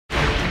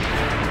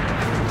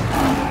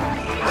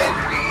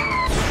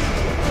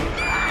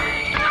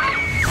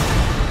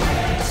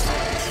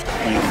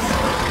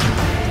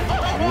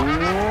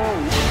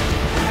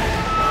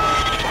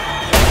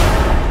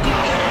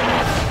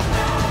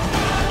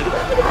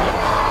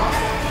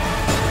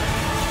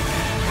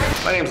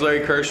My name is Larry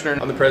Kirshner.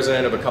 I'm the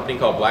president of a company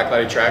called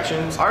Blacklight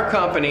Attractions. Our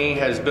company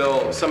has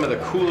built some of the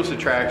coolest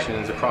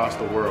attractions across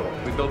the world.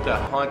 We built a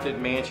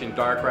haunted mansion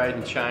dark ride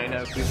in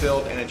China. We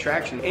built an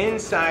attraction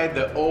inside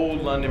the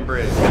old London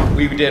Bridge.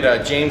 We did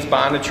a James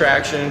Bond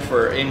attraction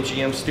for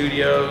MGM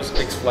Studios,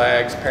 Six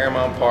Flags,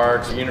 Paramount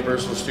Parks,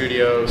 Universal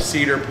Studios,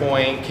 Cedar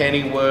Point,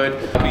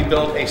 Kennywood. We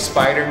built a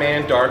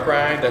Spider-Man dark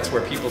ride. That's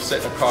where people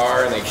sit in a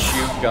car and they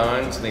shoot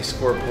guns and they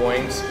score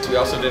points. We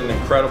also did an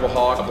Incredible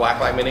Hulk, a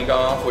Blacklight mini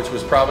golf, which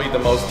was probably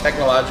the most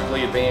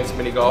technologically advanced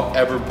mini golf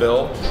ever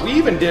built. We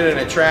even did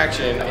an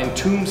attraction in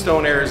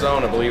Tombstone,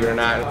 Arizona, believe it or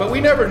not. But we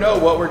never know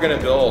what we're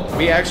gonna build.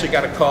 We actually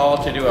got a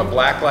call to do a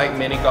Blacklight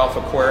mini golf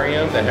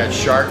aquarium that had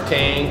shark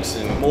tanks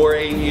and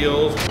moray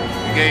eels.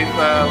 We gave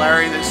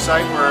Larry this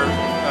site where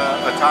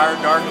a tired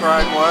dark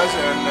ride was,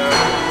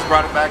 and he's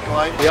brought it back to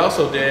life. We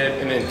also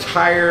did an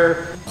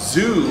entire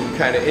zoo,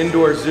 kind of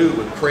indoor zoo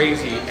with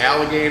crazy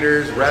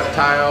alligators,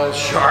 reptiles,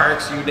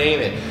 sharks, you name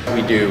it.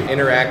 We do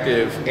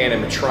interactive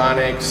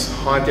animatronics,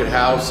 haunted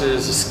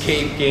houses,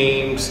 escape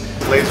games,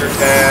 Laser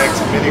tags,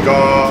 mini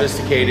golf,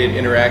 sophisticated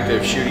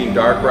interactive shooting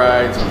dark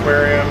rides,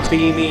 aquariums,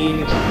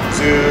 theming,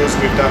 zoos.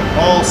 We've done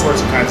all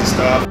sorts of kinds of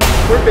stuff.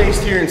 We're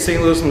based here in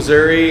St. Louis,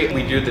 Missouri.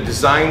 We do the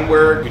design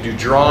work, we do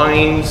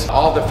drawings,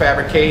 all the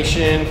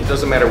fabrication. It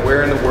doesn't matter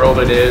where in the world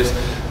it is.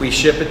 We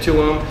ship it to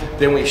them,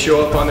 then we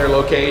show up on their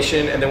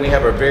location, and then we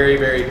have a very,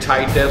 very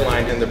tight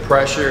deadline, and the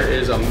pressure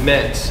is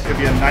immense. It could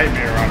be a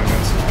nightmare on an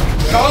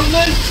install.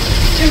 Government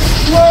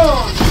is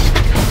wrong!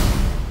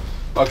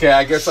 Okay,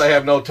 I guess I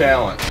have no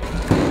talent.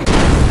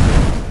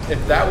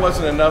 If that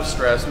wasn't enough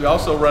stress, we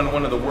also run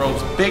one of the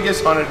world's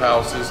biggest haunted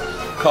houses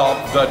called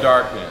The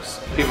Darkness.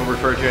 People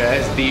refer to it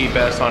as the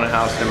best haunted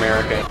house in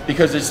America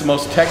because it's the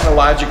most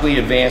technologically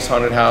advanced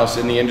haunted house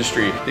in the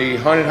industry. The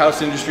haunted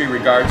house industry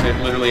regards it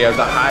literally as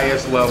the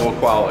highest level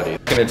quality,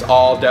 and it's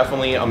all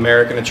definitely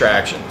American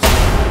attractions.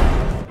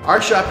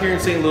 Our shop here in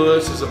St.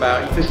 Louis is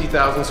about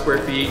 50,000 square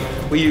feet.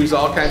 We use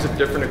all kinds of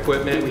different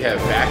equipment. We have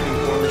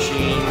vacuum core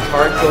machines,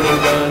 hard coating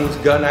guns,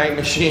 gunite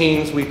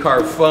machines. We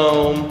carve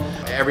foam,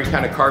 every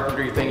kind of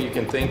carpentry thing you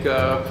can think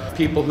of.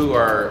 People who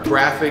are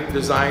graphic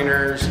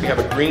designers. We have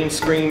a green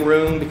screen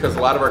room because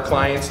a lot of our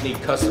clients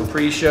need custom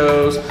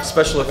pre-shows,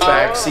 special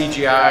effects,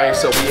 CGI,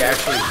 so we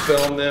actually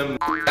film them.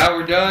 Now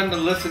we're done to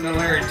listen to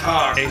Larry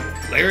talk.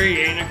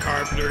 Larry ain't a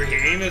carpenter, he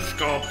ain't a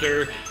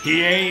sculptor,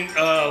 he ain't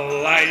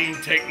a lighting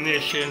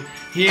technician,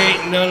 he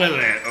ain't none of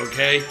that,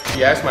 okay? If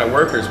you ask my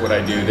workers what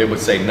I do, they would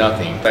say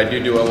nothing. I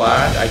do a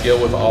lot. I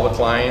deal with all the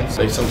clients.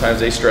 Sometimes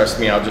they stress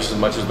me out just as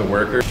much as the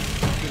workers.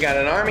 You got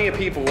an army of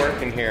people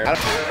working here.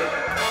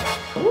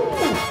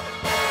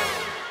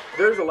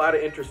 There's a lot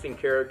of interesting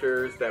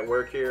characters that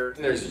work here.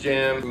 There's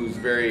Jim, who's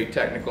very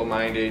technical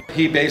minded.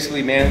 He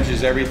basically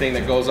manages everything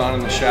that goes on in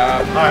the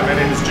shop. Hi, my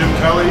name is Jim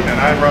Kelly, and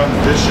I run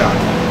this shop.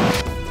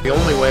 The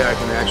only way I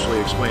can actually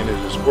explain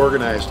it is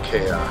organized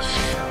chaos.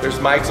 There's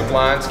Mike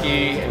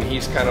Zablonsky, and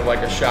he's kind of like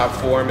a shop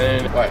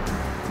foreman. What?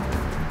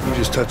 You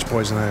just touched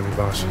poison ivy,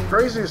 boss. The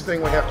craziest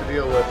thing we have to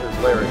deal with is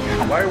Larry.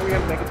 Why are we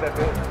going to make it that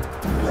big?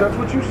 Because that's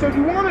what you said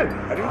you wanted.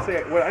 I didn't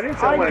say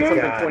I wanted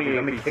something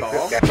 28 feet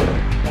tall.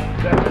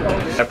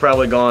 I've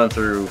probably gone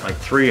through like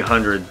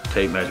 300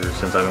 tape measures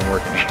since I've been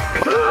working here.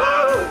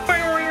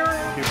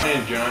 You're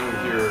playing John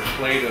with your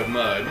plate of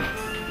mud.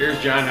 Here's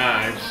John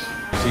Ives.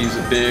 He's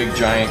a big,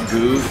 giant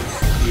goof.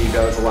 He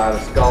does a lot of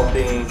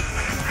sculpting,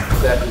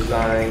 set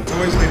design. We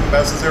always leave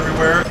messes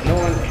everywhere. No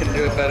one can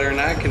do it better than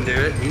I can do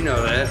it, you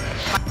know that.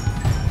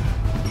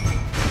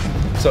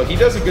 So he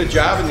does a good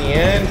job in the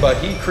end, but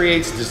he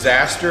creates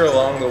disaster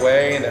along the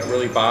way, and that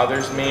really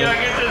bothers me. We gotta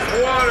get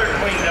this water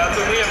cleaned up,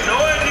 and we have no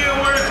idea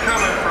where it's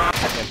coming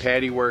from. And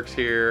Patty works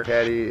here.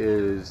 Patty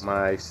is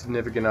my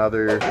significant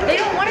other. They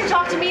don't want to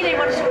talk to me, they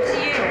want to talk to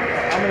you.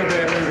 I'm in a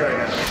bad mood right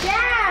now.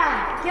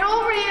 Yeah! Get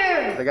over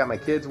here! I got my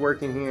kids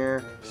working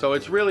here. So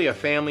it's really a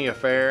family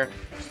affair.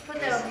 Just put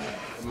that over here.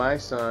 My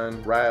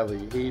son,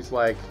 Riley, he's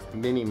like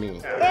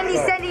mini-me. And he's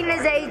sending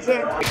his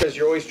agent. Because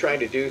you're always trying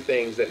to do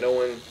things that no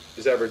one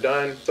has ever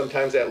done.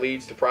 Sometimes that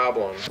leads to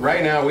problems.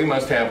 Right now, we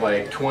must have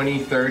like 20,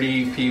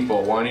 30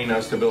 people wanting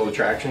us to build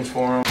attractions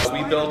for them.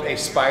 We built a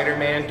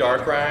Spider-Man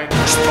dark ride.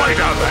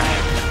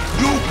 Spider-Man,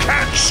 you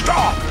can't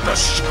stop the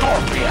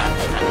Scorpion.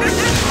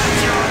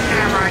 You'll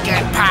never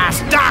get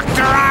past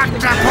Dr.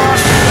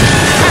 Octopus.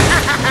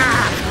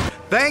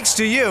 Thanks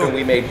to you. And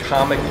we made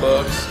comic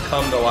books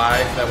come to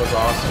life. That was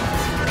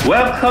awesome.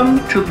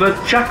 Welcome to the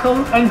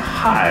Jekyll and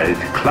Hyde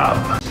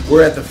Club.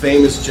 We're at the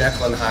famous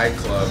Jekyll and Hyde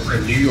Club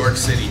in New York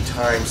City,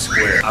 Times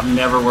Square. I've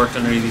never worked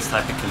under these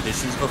type of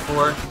conditions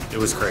before. It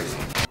was crazy.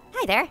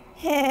 Hi there.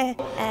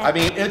 I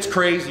mean, it's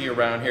crazy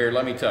around here,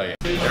 let me tell you.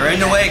 They're in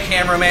the way,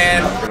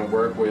 cameraman. We're gonna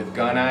work with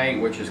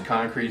gunite, which is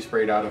concrete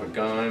sprayed out of a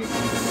gun.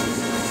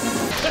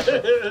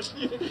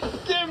 You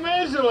can't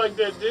measure like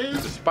that, dude.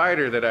 The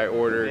spider that I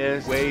ordered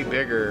is way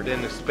bigger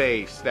than the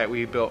space that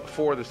we built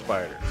for the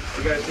spider.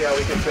 You guys see how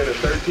we can fit a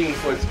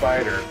 13-foot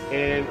spider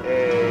in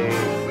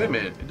a... Wait a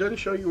minute, it doesn't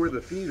show you where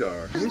the feet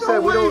are. You said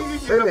we don't...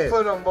 Wait a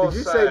minute. Did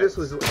you say this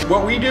was...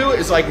 What we do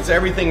is like it's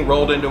everything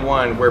rolled into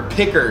one. We're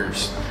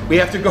pickers. We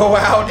have to go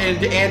out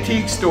into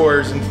antique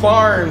stores and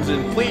farms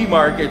and flea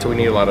markets. So we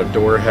need a lot of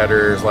door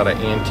headers, a lot of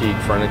antique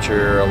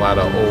furniture, a lot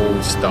of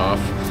old stuff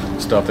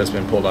that's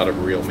been pulled out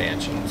of real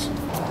mansions.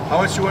 How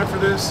much you want for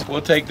this?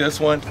 We'll take this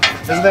one.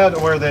 Isn't that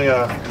where they,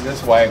 And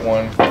this white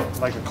one.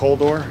 like a cold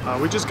door?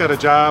 We just got a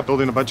job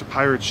building a bunch of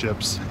pirate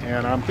ships,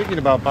 and I'm thinking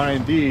about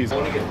buying these. I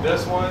want to get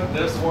this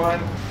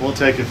one. We'll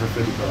take it for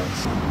 50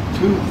 bucks.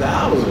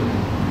 2,000.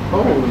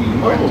 Holy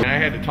moly. I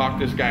had to talk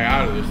this guy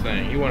out of this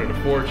thing. He wanted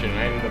a fortune.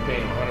 I ended up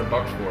paying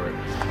 $100 for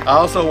it. I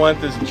also want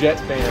this jet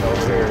fan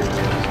over there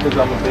because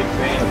I'm a big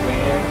fan of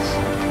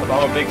fans.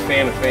 I'm a big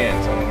fan of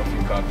fans. I don't know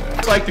if you caught that.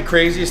 It's like the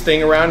craziest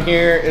thing around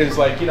here is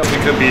like, you know, We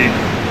could be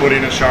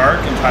putting a shark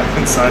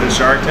inside a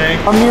shark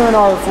tank. I'm here in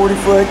our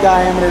 40-foot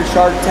diameter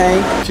shark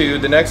tank. To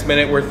the next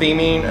minute, we're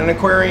theming an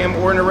aquarium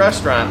or in a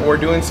restaurant or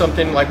doing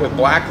something like with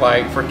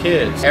Blacklight for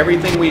kids.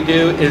 Everything we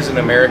do is an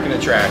American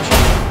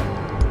attraction.